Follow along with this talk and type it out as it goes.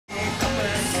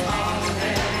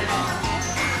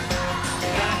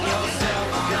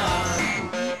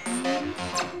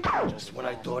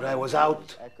thought I was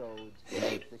out,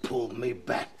 they pulled me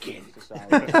back in.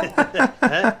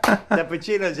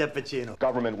 Zappuccino.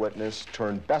 Government witness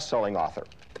turned best-selling author.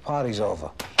 The party's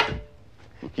over.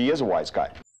 He is a wise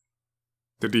guy.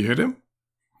 Did he hit him?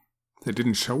 They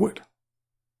didn't show it.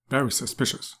 Very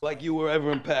suspicious. Like you were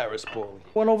ever in Paris, Paulie.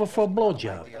 Went over for a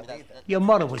blowjob. Your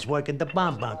mother was working the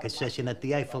bonbon concession at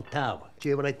the Eiffel Tower. Did you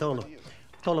hear what I told him?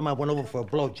 Told him I went over for a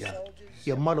blowjob.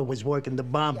 Your mother was working the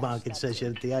bonbon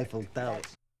concession at the Eiffel Tower.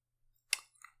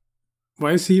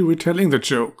 Why is he retelling the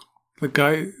joke? The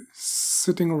guy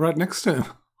sitting right next to him.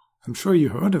 I'm sure you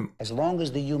heard him. As long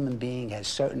as the human being has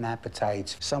certain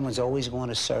appetites, someone's always going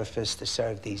to surface to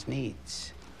serve these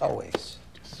needs. Always.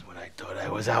 Just when I thought I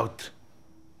was out,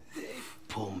 they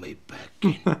pulled me back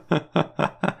in.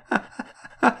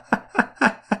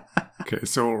 Okay,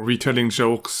 so retelling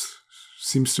jokes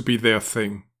seems to be their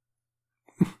thing.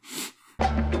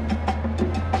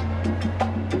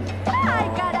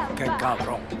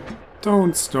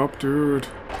 Don't stop, dude.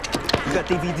 You got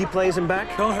DVD players in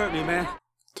back? Don't hurt me, man.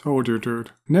 Told you, dude.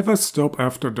 Never stop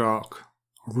after dark.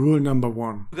 Rule number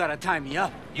 1. You gotta tie me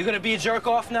up. You gonna be a jerk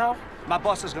off now? My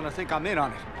boss is gonna think I'm in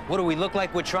on it. What do we look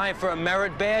like? We're trying for a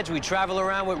merit badge? We travel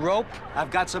around with rope?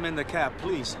 I've got some in the cab,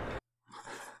 please.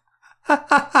 There's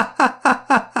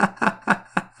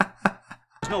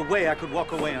no way I could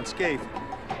walk away unscathed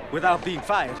without being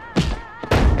fired.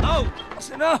 Oh!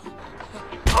 No!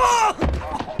 Oh!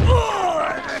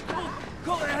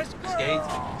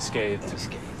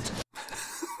 Scathed.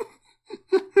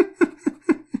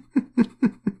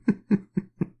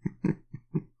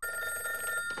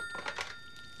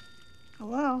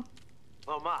 Hello?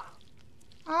 Oh, Ma.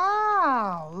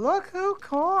 Oh, look who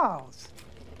calls.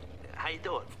 How you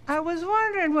doing? I was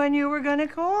wondering when you were gonna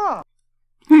call.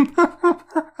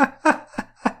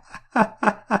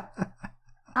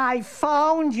 I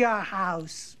phoned your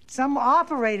house. Some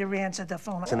operator answered the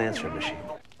phone. It's an answering machine.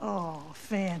 Oh,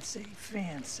 fancy.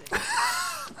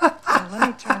 Now, let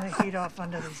me turn the heat off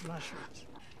under these mushrooms.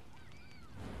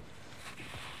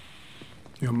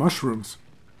 Your mushrooms.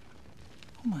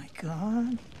 Oh, my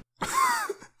God.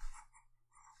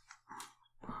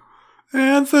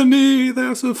 Anthony,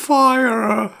 there's a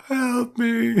fire. Help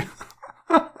me.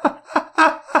 Oh,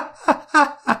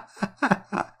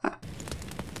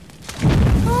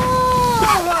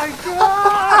 my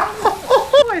God!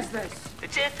 Who is this?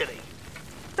 It's Anthony.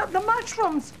 The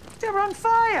mushrooms, they're on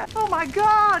fire. Oh, my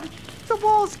God. The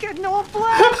wall's getting all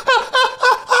black.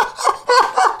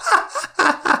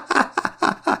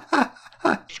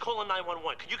 She's calling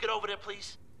 911. Can you get over there,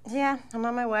 please? Yeah, I'm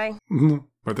on my way.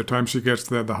 By the time she gets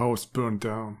there, the house burned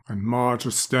down, and Marge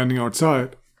is standing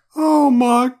outside. Oh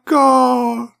my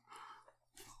God!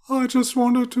 I just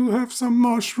wanted to have some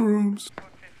mushrooms.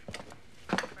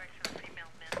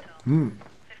 The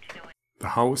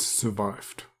house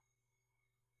survived.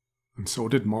 And so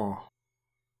did Ma.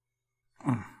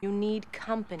 You need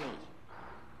company.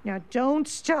 Now, don't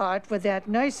start with that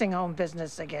nursing home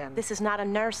business again. This is not a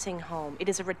nursing home. It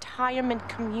is a retirement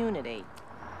community.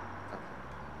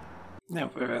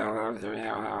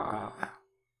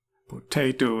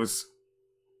 Potatoes.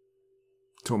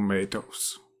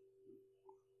 Tomatoes.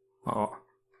 Oh.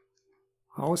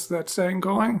 How's that saying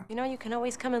going? You know, you can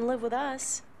always come and live with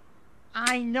us.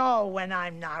 I know when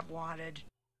I'm not wanted.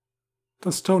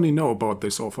 Does Tony know about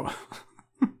this offer?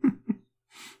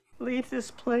 Leave this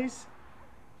place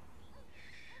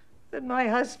that my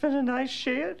husband and I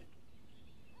shared.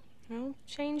 Well,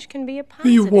 change can be a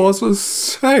positive. He was a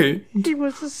saint. He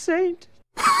was a saint.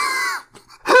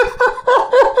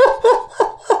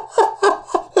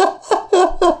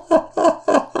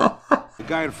 The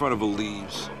guy in front of her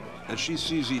leaves, and she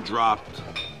sees he dropped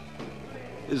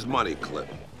his money clip.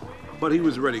 But he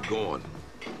was already gone,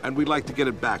 and we'd like to get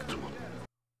it back to him.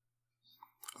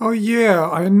 Oh yeah,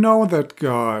 I know that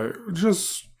guy.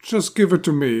 Just give it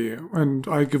to me, and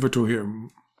I give it to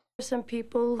him. Some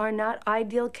people are not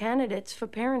ideal candidates for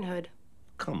parenthood.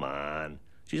 Come on.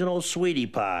 She's an old sweetie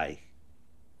pie.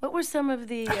 What were some of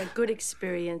the good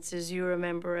experiences you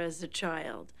remember as a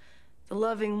child? The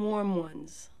loving, warm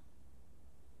ones.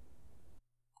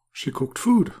 She cooked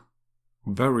food.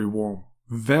 Very warm.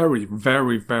 Very,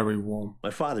 very, very warm.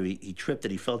 My father, he tripped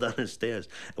and he fell down the stairs,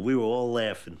 and we were all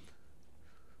laughing.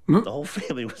 Huh? The whole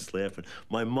family was laughing.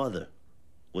 My mother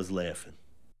was laughing.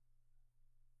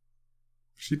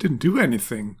 She didn't do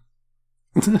anything.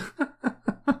 How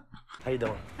you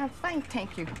doing? I'm fine,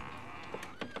 thank you.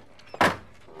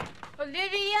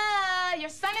 Olivia, your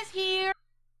son is here.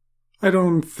 I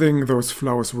don't think those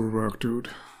flowers will work, dude.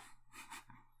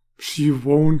 She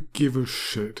won't give a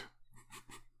shit.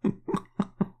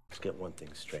 Let's get one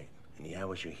thing straight. In the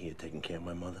hours you're here taking care of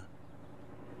my mother,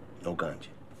 no ganja,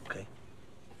 okay?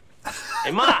 Hey,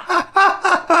 Ma!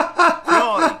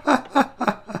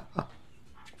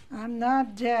 I'm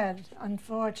not dead,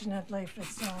 unfortunately, for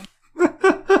some.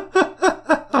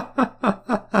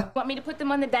 Want me to put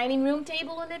them on the dining room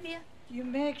table, Olivia? You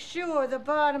make sure the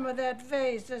bottom of that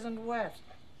vase isn't wet.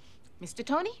 Mr.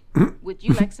 Tony, would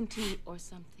you like some tea or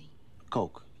something?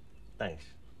 Coke. Thanks.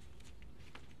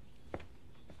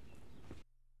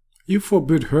 You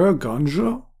forbid her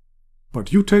ganja,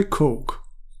 but you take coke.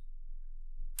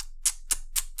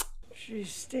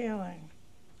 She's stealing.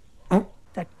 Oh.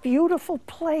 That beautiful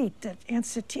plate that Aunt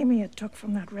Septimia took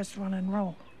from that restaurant in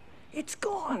Rome. It's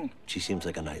gone. She seems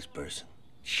like a nice person.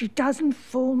 She doesn't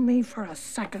fool me for a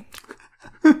second.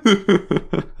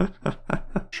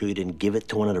 Sure you didn't give it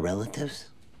to one of the relatives?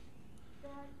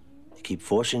 You keep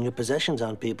forcing your possessions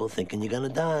on people thinking you're gonna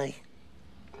die.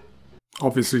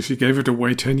 Obviously, she gave it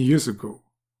away 10 years ago.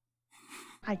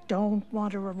 I don't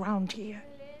want her around here.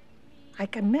 I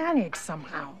can manage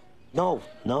somehow. No,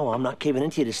 I'm not caving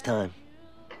into you this time.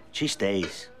 She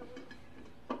stays.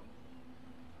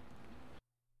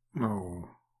 No,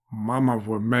 Mama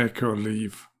will make her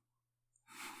leave.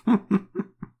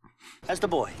 That's the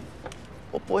boy.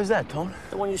 What boy is that, Tone?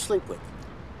 The one you sleep with.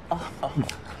 No,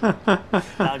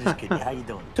 I'm just kidding. How you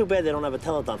doing? Too bad they don't have a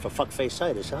telethon for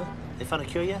fuckface-itis, huh? They found a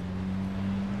cure yet?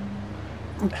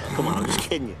 Come on, I'm just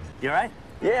kidding you. You all right?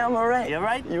 Yeah, I'm all right. You all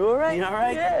right? You all right? You all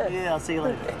right? Yeah. I'll see you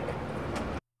later.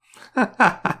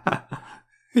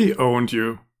 He owned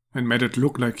you and made it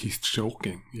look like he's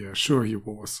joking. Yeah, sure he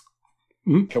was.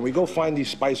 Can we go find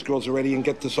these Spice Girls already and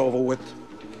get this over with?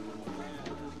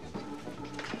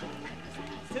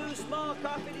 2 small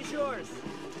coffee de jours.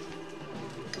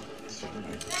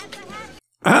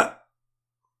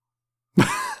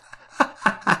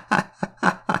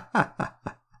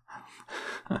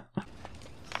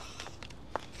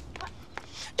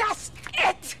 That's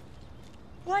it!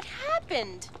 What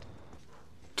happened?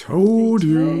 Told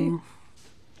you.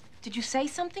 Did you say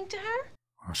something to her?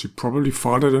 She probably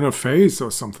farted in her face or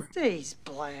something. These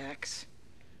blacks.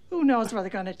 Who knows where they're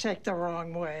going to take the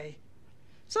wrong way?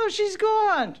 So she's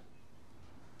gone.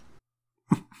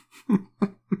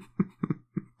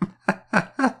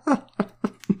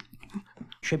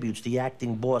 Tributes the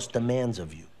acting boss demands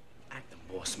of you. Acting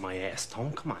boss, my ass,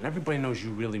 Tone. Come on, everybody knows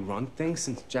you really run things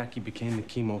since Jackie became the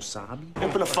Kimo-sabi.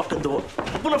 Open the fucking door.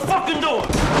 Open the fucking door!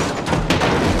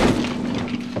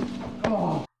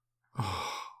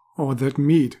 Oh, that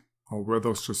meat. Or were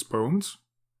those just bones?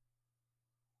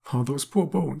 Oh, those poor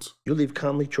bones. You leave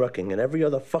calmly trucking and every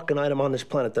other fucking item on this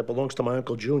planet that belongs to my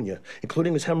Uncle Junior,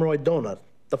 including his hemorrhoid donut,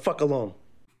 the fuck alone.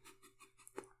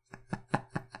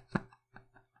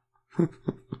 What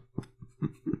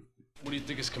do you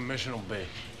think his commission will be?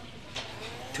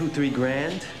 2-3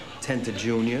 grand, 10 to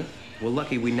Junior. We're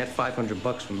lucky we net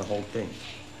 $500 from the whole thing.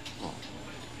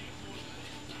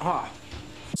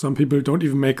 Some people don't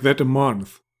even make that a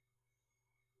month.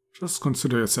 Just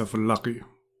consider yourself lucky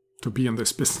to be in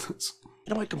this business.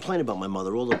 You know, I complain about my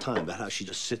mother all the time, about how she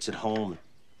just sits at home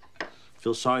and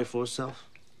feels sorry for herself.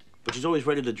 But she's always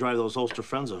ready to drive those Ulster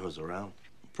friends of hers around.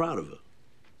 I'm proud of her.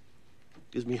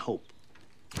 Gives me hope.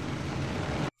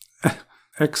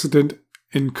 Accident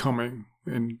incoming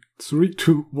in 3,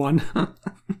 2, 1.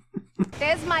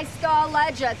 There's my star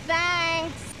ledger,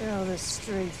 thanks. Oh, the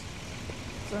street.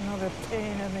 It's another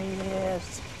pain in the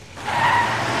ass.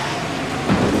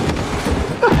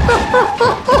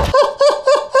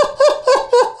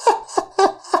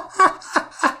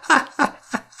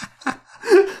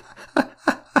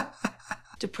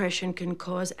 Depression can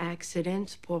cause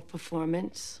accidents, poor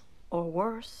performance, or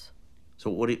worse.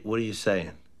 So what are you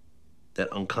saying?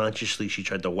 That unconsciously she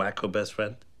tried to whack her best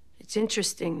friend? It's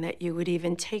interesting that you would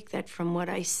even take that from what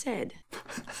I said.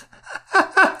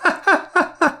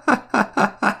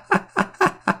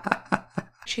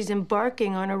 She's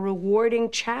embarking on a rewarding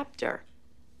chapter.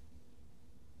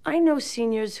 I know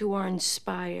seniors who are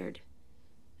inspired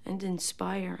and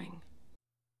inspiring.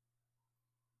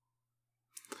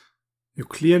 You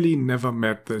clearly never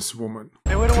met this woman.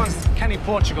 Hey, we're the ones Kenny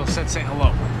Portugal said say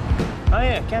hello. Oh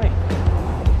yeah, Kenny.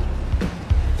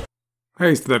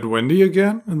 Hey, is that Wendy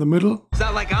again in the middle? It's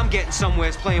not like I'm getting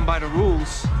somewhere playing by the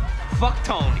rules. Fuck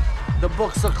Tony. The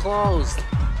books are closed.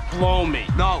 Blow me.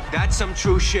 No, that's some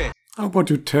true shit. How about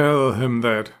you tell him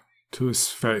that to his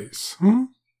face, Do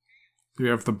you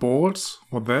have the balls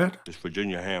for that? It's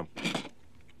Virginia ham.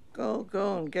 Go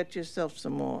and get yourself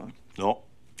some more. No,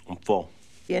 I'm full.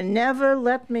 You never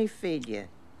let me feed you.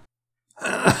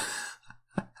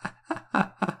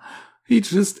 He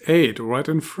just ate right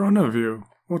in front of you.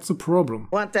 What's the problem?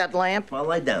 Want that lamp? Well,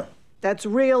 lie down. That's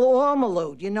real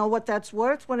ormolu. You know what that's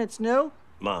worth when it's new?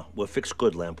 Ma, we're fixed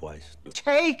good lamp-wise.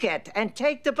 Take it, and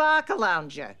take the Barker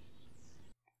Lounger.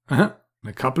 In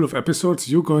a couple of episodes,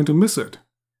 you're going to miss it.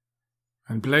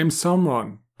 And blame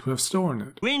someone to have stolen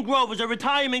it. Green Grove is a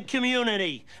retirement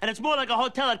community, and it's more like a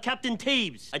hotel at Captain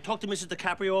Teeb's. I talked to Mrs.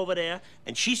 DiCaprio over there,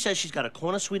 and she says she's got a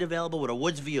corner suite available with a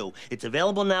woods view. It's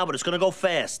available now, but it's gonna go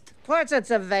fast. Of course it's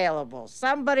available.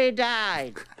 Somebody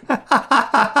died.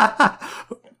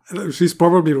 She's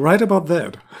probably right about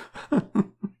that.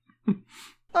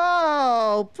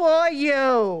 Oh, poor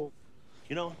you.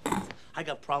 You know, I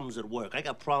got problems at work. I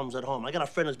got problems at home. I got a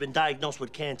friend who's been diagnosed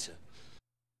with cancer.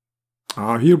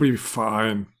 Ah, he'll be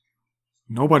fine.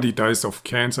 Nobody dies of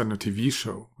cancer in a TV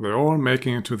show. They're all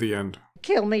making it to the end.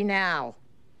 Kill me now.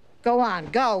 Go on,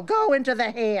 go into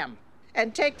the ham.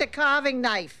 And take the carving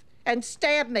knife and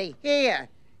stab me. Here,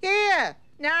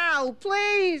 now,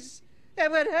 please. It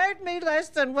would hurt me less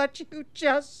than what you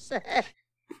just said.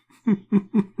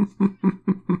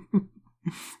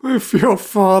 If your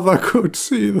father could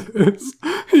see this,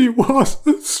 he was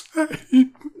a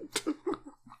saint.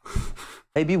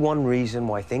 Maybe one reason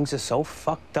why things are so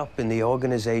fucked up in the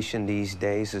organization these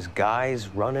days is guys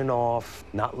running off,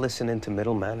 not listening to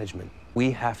middle management.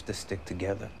 We have to stick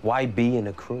together. Why be in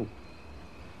a crew?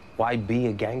 Why be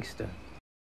a gangster?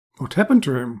 What happened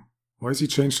to him? Why has he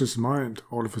changed his mind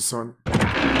all of a sudden? Get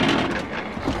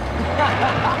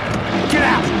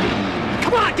out!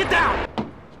 Come on, get down!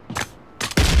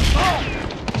 Oh!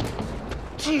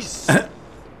 Jeez!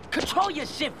 Control your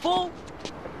shit, fool!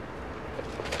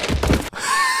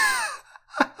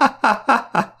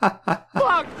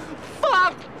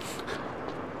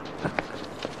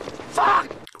 Fuck!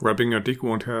 Grabbing a dick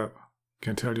won't help.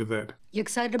 Can't tell you that. You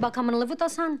excited about coming to live with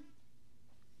us, hon?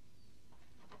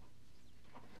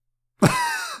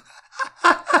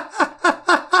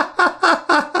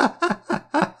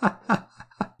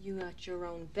 You got your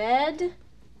own bed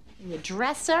and your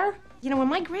dresser. You know, when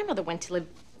my grandmother went to live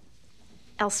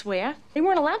elsewhere, they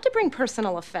weren't allowed to bring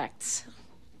personal effects.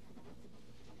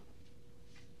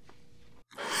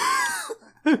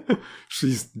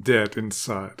 She's dead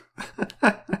inside.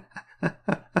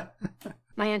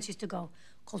 My aunts used to go,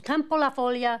 col tempo la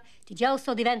foglia di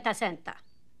gelso diventa senta.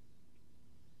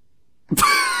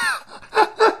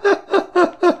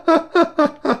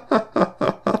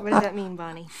 What does that mean,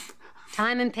 Bonnie?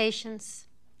 Time and patience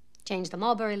change the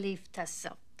mulberry leaf to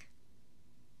silk.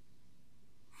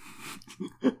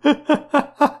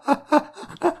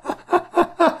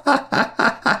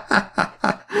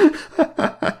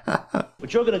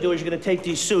 What you're gonna do is you're gonna take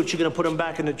these suits, you're gonna put them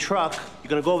back in the truck, you're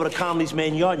gonna go over to Comley's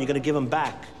main yard, and you're gonna give them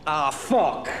back. Ah,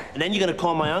 fuck! And then you're gonna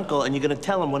call my uncle, and you're gonna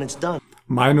tell him when it's done.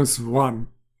 -1,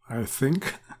 I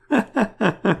think.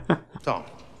 Tom,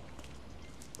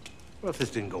 what if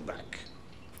this didn't go back?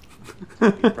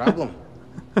 Be a problem?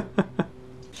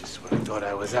 Just when I thought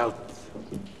I was out,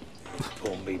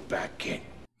 pull me back in.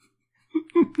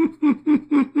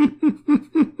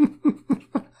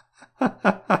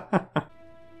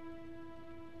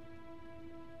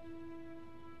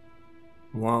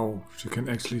 Wow, she can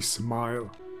actually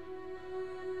smile.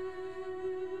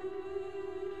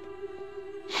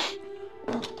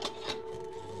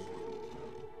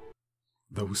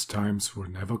 Those times will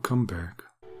never come back.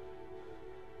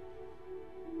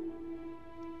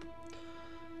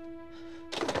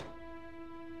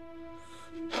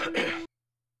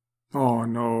 Oh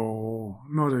no,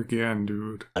 not again,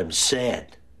 dude. I'm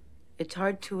sad. It's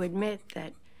hard to admit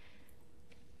that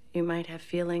you might have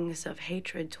feelings of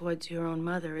hatred towards your own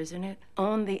mother, isn't it?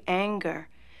 Own the anger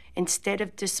instead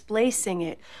of displacing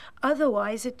it.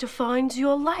 Otherwise, it defines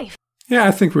your life. Yeah,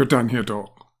 I think we're done here, dog.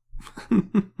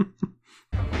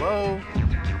 Hello?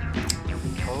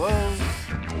 Hello?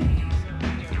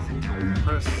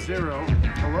 Press 0.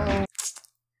 Hello?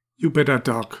 You better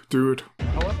duck, dude.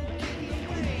 Hello?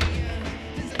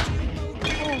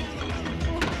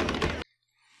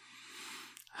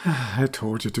 I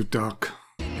told you to duck.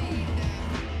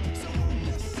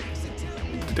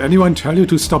 Did anyone tell you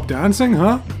to stop dancing,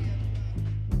 huh?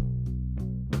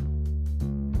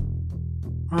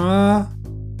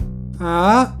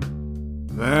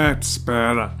 That's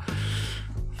better.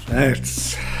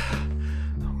 That's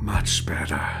much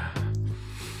better.